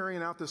still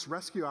carrying out this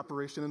rescue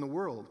operation in the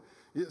world.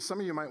 Some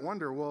of you might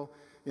wonder, well,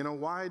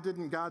 why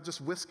didn't God just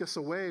whisk us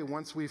away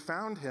once we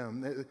found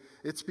him?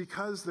 It's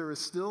because there is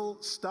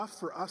still stuff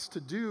for us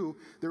to do.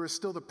 There is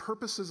still the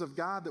purposes of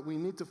God that we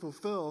need to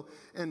fulfill.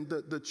 And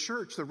the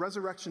church, the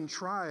Resurrection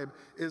Tribe,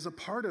 is a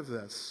part of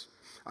this.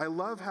 I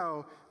love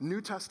how New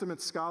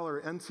Testament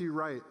scholar N.T.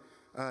 Wright,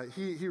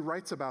 he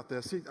writes about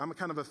this. I'm a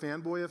kind of a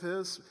fanboy of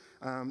his.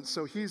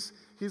 So he's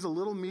a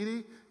little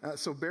meaty,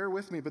 so bear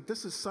with me. But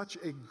this is such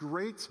a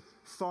great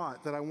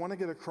thought that I want to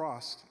get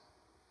across,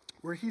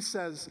 where he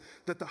says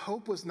that the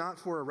hope was not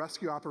for a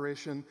rescue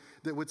operation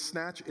that would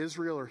snatch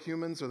Israel or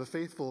humans or the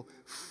faithful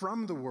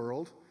from the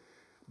world,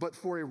 but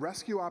for a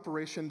rescue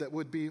operation that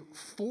would be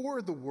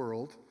for the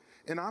world,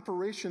 an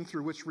operation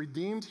through which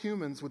redeemed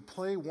humans would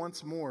play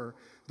once more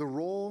the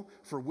role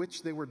for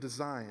which they were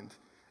designed.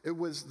 It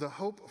was the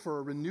hope for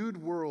a renewed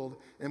world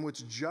in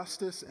which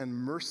justice and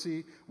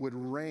mercy would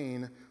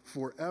reign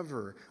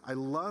forever. I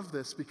love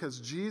this because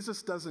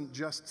Jesus doesn't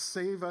just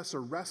save us or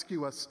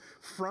rescue us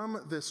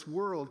from this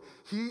world.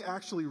 He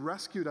actually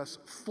rescued us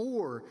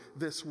for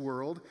this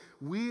world.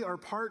 We are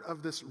part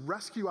of this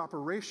rescue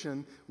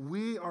operation.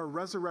 We are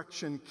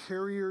resurrection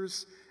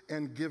carriers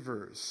and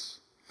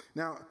givers.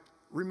 Now,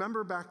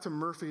 remember back to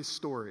Murphy's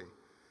story.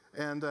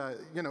 And,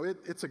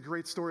 it's a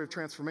great story of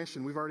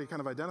transformation. We've already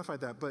kind of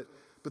identified that.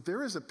 But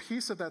there is a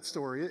piece of that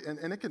story,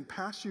 and it can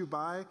pass you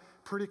by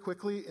pretty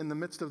quickly in the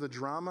midst of the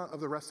drama of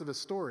the rest of his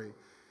story.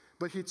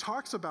 But he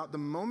talks about the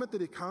moment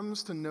that he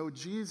comes to know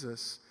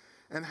Jesus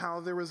and how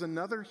there was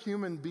another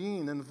human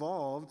being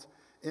involved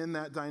in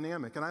that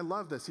dynamic. And I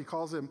love this. He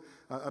calls him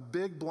a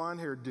big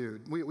blonde-haired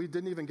dude. We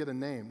didn't even get a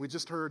name. We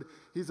just heard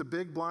he's a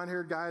big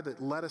blonde-haired guy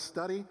that led a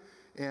study,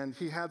 and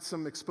he had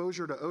some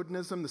exposure to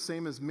Odinism, the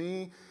same as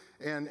me.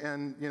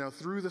 And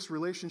through this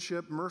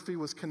relationship, Murphy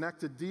was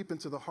connected deep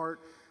into the heart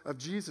of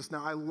Jesus.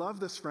 Now, I love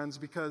this, friends,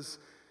 because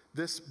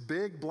this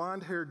big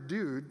blonde-haired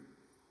dude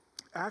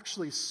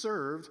actually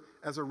served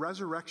as a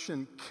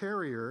resurrection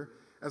carrier,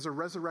 as a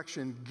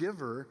resurrection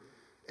giver,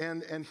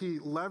 and he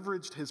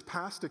leveraged his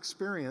past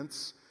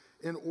experience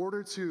in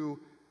order to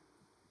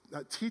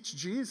teach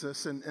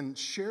Jesus and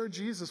share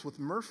Jesus with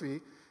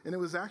Murphy. And it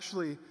was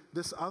actually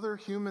this other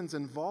human's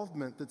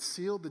involvement that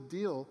sealed the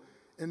deal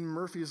in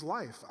Murphy's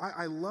life.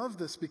 I love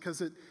this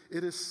because it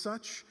is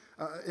such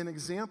an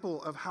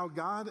example of how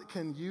God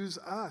can use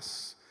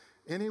us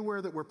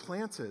anywhere that we're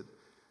planted.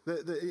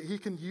 That he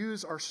can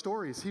use our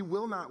stories. He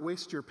will not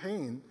waste your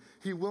pain.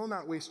 He will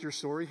not waste your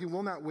story. He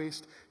will not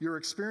waste your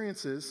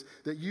experiences,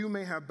 that you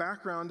may have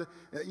background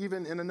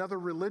even in another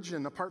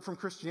religion apart from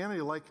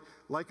Christianity, like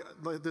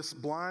this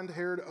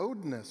blonde-haired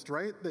Odinist,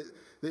 right?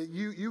 That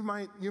you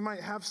might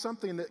have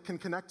something that can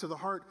connect to the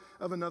heart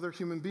of another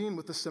human being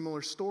with a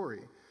similar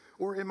story.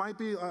 Or it might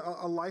be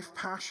a life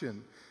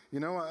passion.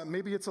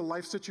 Maybe it's a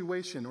life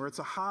situation, or it's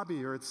a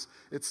hobby, or it's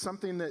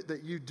something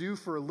that you do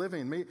for a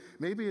living.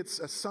 Maybe it's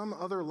some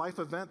other life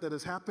event that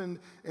has happened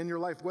in your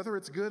life, whether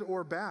it's good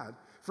or bad.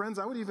 Friends,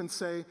 I would even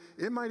say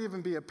it might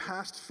even be a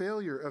past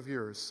failure of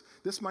yours.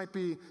 This might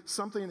be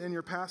something in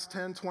your past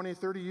 10, 20,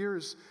 30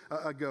 years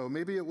ago.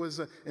 Maybe it was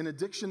an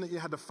addiction that you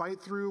had to fight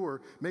through,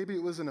 or maybe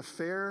it was an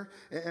affair,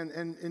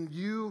 and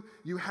you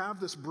have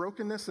this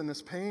brokenness and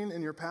this pain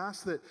in your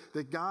past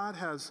that God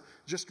has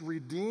just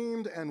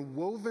redeemed and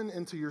woven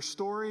into your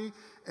story.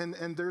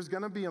 And there's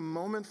going to be a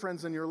moment,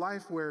 friends, in your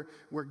life where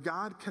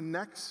God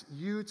connects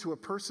you to a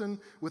person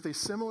with a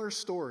similar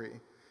story.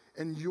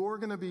 And you're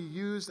going to be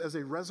used as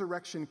a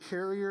resurrection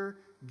carrier,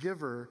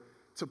 giver,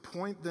 to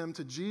point them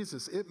to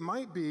Jesus. It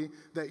might be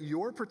that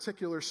your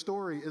particular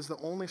story is the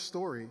only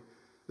story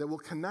that will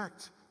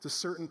connect to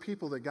certain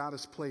people that God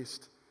has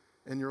placed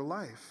in your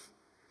life.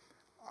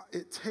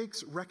 It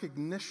takes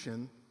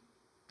recognition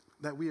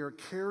that we are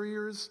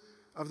carriers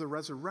of the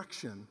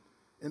resurrection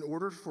in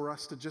order for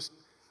us to just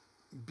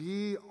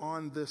be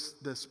on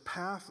this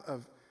path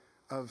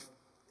of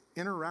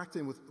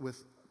interacting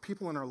with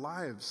people in our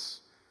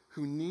lives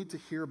who need to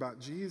hear about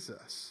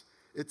Jesus.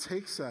 It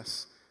takes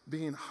us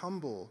being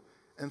humble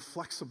and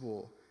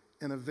flexible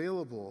and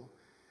available.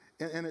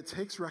 And it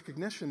takes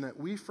recognition that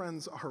we,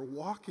 friends, are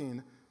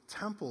walking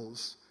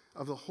temples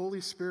of the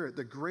Holy Spirit.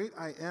 The great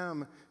I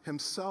Am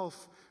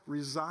himself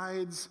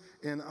resides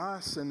in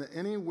us, and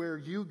anywhere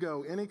you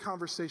go, any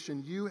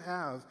conversation you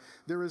have,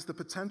 there is the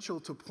potential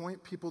to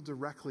point people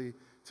directly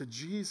to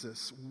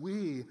Jesus.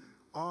 We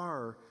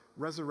are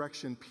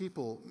resurrection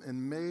people,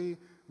 and may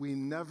we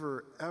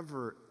never,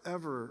 ever,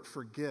 ever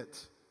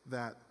forget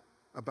that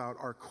about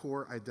our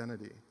core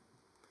identity.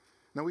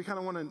 Now, we kind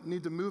of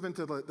need to move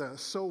into the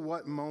so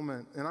what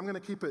moment, and I'm going to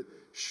keep it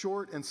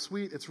short and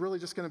sweet. It's really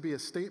just going to be a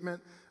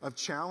statement of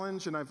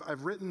challenge, and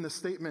I've written this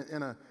statement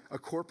in a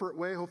corporate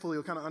way. Hopefully,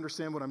 you'll kind of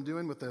understand what I'm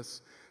doing with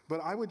this. But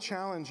I would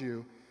challenge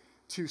you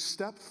to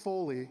step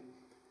fully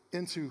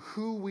into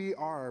who we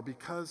are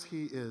because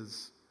he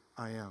is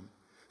I Am.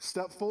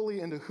 Step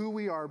fully into who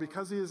we are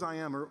because he is I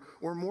Am,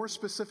 or more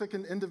specific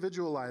and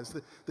individualized,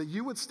 that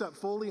you would step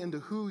fully into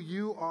who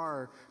you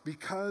are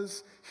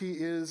because he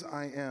is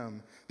I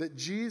Am. That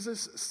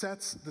Jesus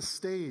sets the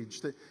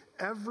stage, that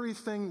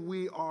everything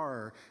we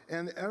are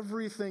and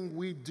everything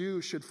we do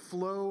should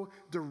flow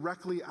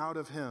directly out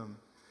of him.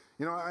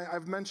 You know,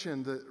 I've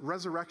mentioned that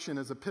resurrection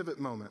is a pivot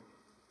moment.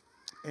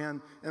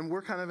 And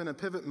we're kind of in a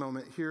pivot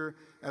moment here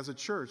as a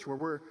church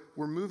where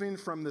we're moving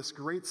from this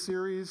great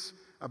series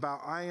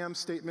about I am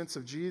statements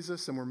of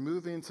Jesus, and we're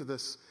moving to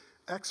this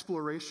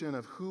exploration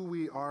of who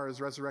we are as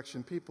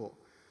resurrection people.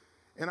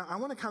 And I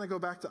want to kind of go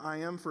back to I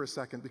am for a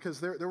second, because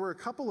there were a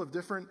couple of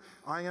different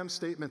I am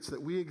statements that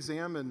we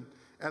examined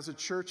as a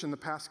church in the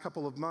past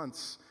couple of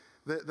months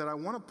that I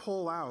want to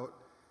pull out,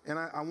 and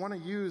I want to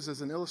use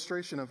as an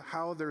illustration of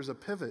how there's a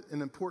pivot,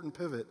 an important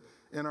pivot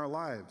in our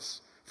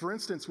lives. For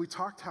instance, we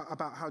talked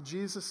about how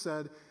Jesus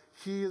said,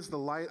 he is the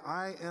light,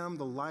 I am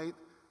the light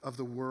of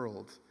the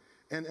world.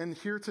 And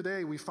here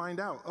today we find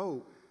out,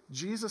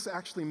 Jesus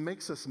actually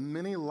makes us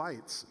many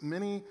lights,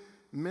 many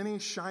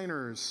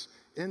shiners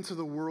into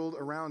the world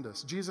around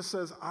us. Jesus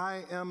says,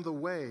 I am the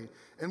way.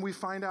 And we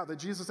find out that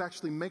Jesus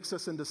actually makes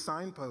us into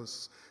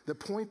signposts that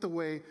point the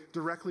way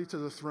directly to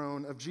the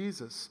throne of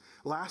Jesus.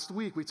 Last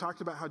week, we talked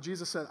about how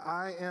Jesus said,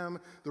 I am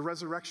the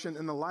resurrection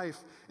and the life.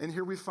 And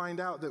here we find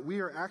out that we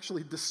are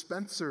actually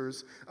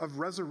dispensers of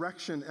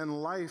resurrection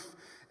and life.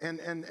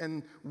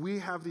 And we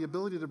have the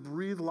ability to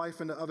breathe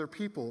life into other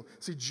people.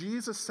 See,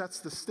 Jesus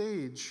sets the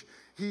stage.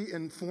 He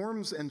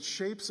informs and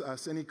shapes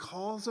us, and he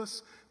calls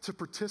us to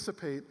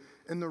participate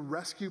in the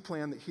rescue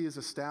plan that he has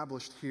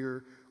established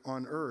here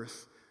on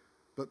earth.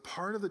 But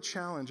part of the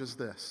challenge is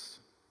this: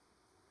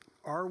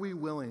 are we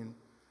willing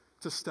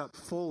to step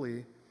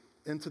fully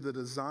into the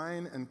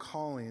design and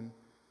calling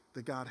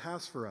that God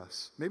has for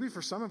us? Maybe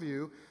for some of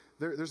you,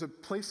 there's a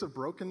place of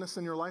brokenness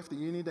in your life that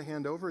you need to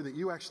hand over, that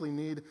you actually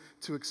need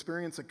to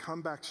experience a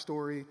comeback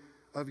story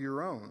of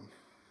your own.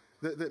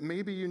 That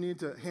maybe you need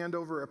to hand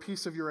over a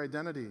piece of your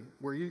identity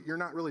where you're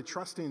not really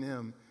trusting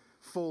him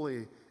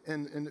fully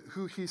in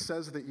who he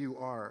says that you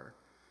are.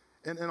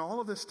 And all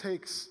of this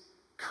takes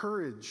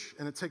courage,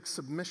 and it takes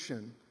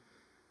submission.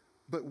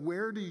 But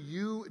where do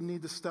you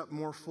need to step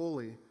more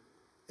fully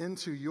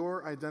into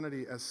your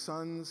identity as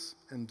sons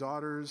and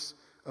daughters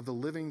of the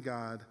living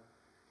God,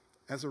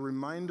 as a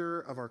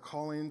reminder of our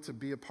calling to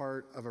be a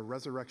part of a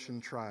resurrection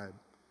tribe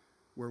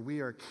where we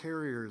are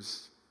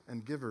carriers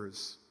and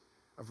givers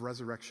of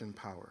resurrection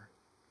power?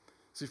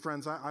 See,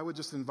 friends, I would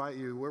just invite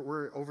you,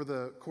 we're over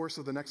the course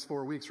of the next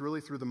 4 weeks,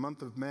 really through the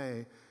month of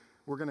May,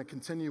 we're going to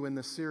continue in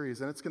this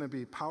series, and it's going to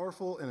be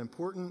powerful and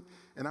important,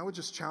 and I would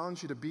just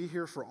challenge you to be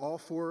here for all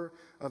 4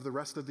 of the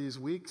rest of these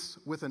weeks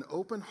with an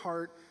open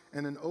heart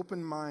and an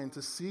open mind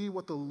to see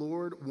what the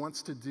Lord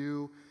wants to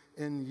do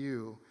in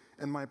you.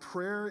 And my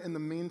prayer in the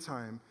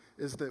meantime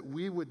is that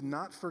we would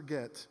not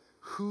forget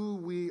who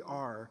we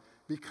are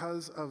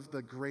because of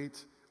the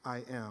great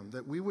I Am,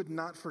 that we would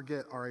not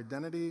forget our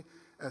identity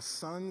as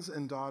sons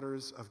and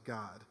daughters of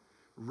God,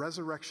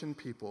 resurrection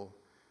people,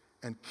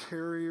 and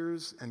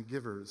carriers and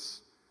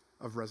givers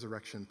of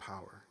resurrection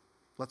power.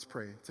 Let's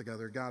pray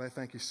together. God, I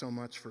thank you so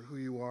much for who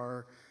you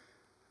are.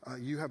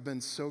 You have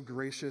been so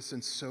gracious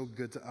and so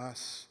good to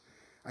us.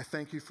 I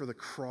thank you for the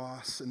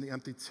cross and the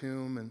empty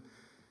tomb and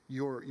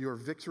your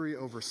victory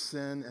over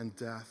sin and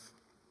death.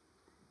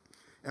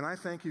 And I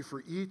thank you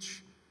for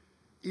each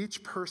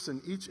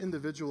person, each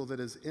individual that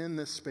is in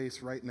this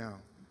space right now.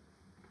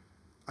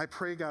 I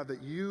pray, God,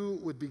 that you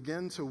would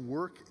begin to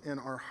work in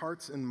our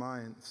hearts and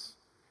minds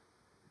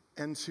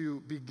and to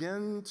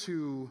begin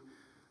to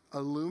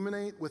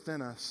illuminate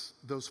within us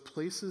those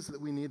places that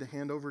we need to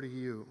hand over to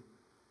you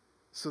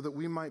so that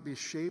we might be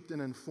shaped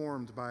and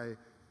informed by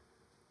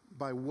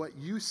what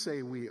you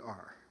say we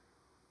are,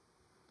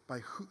 by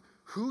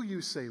who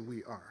you say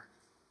we are,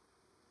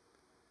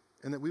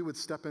 and that we would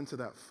step into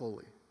that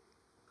fully.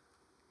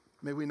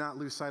 May we not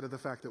lose sight of the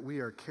fact that we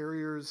are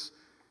carriers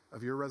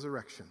of your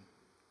resurrection.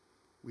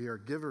 We are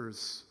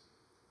givers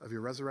of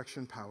your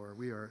resurrection power.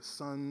 We are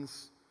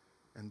sons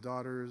and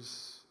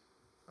daughters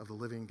of the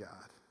living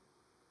God.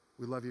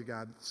 We love you,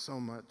 God, so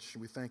much.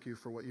 We thank you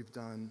for what you've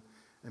done,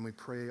 and we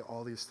pray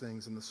all these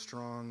things in the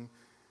strong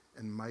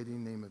and mighty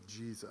name of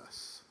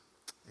Jesus.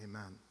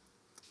 Amen.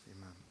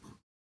 Amen.